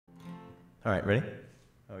All right, ready?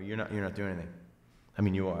 Oh, you're not doing anything. I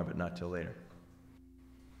mean, you are, but not till later.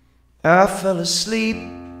 I fell asleep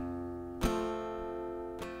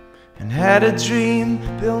and had a dream.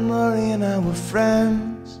 Bill Murray and I were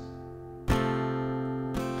friends.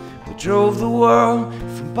 We drove the world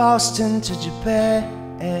from Boston to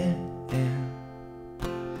Japan,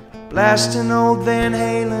 blasting old Van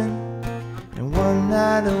Halen. And one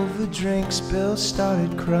night over drinks, Bill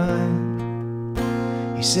started crying.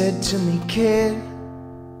 He said to me, "Kid,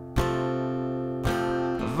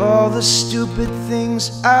 of all the stupid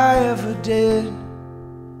things I ever did,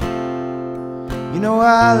 you know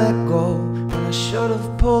I let go when I should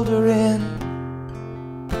have pulled her in."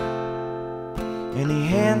 And he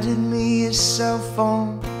handed me his cell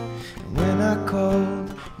phone, and when I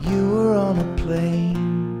called, you were on a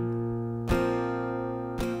plane,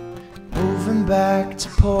 moving back to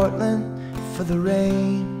Portland for the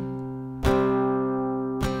rain.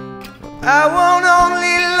 I won't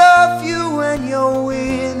only love you when you're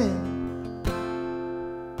winning.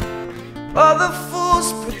 Other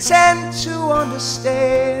fools pretend to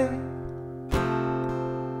understand.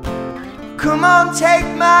 Come on, take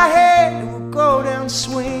my hand and we'll go down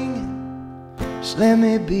swinging. Just let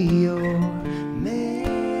me be your man.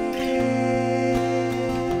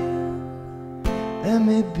 Let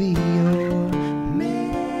me be your man.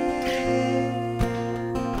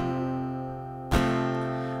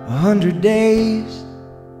 100 days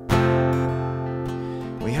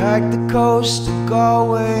we hiked the coast of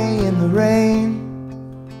Galway in the rain.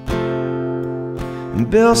 And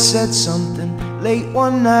Bill said something late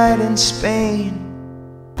one night in Spain,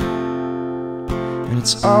 and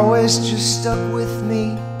it's always just stuck with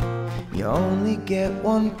me. You only get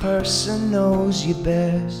one person knows you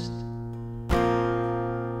best,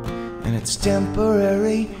 and it's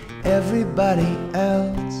temporary, everybody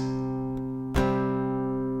else.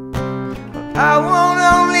 I won't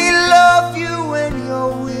only love you when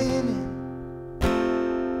you're winning.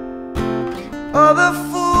 Other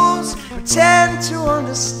fools pretend to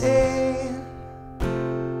understand.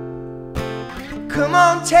 Come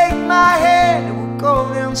on, take my hand and we'll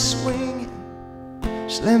go down swinging.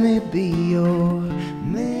 Just let me be your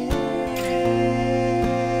man.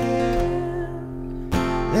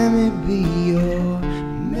 Let me be your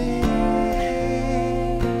man.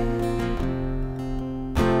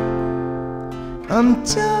 I'm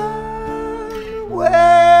done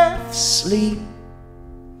with sleep.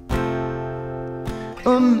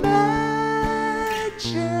 Imagine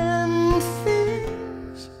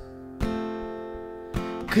things,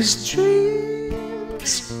 'cause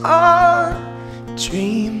dreams are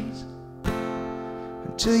dreams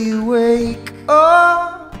until you wake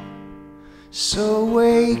up. So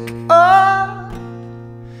wake up,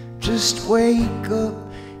 just wake up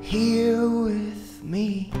here with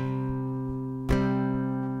me.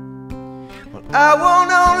 Well, I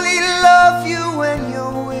won't only love you when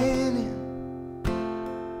you're winning.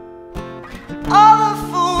 All the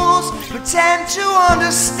fools pretend to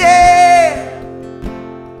understand.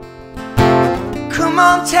 Come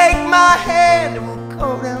on, take my hand and we'll go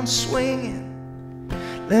down swinging.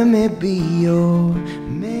 Let me be your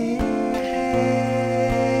man.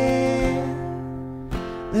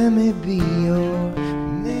 Let me be your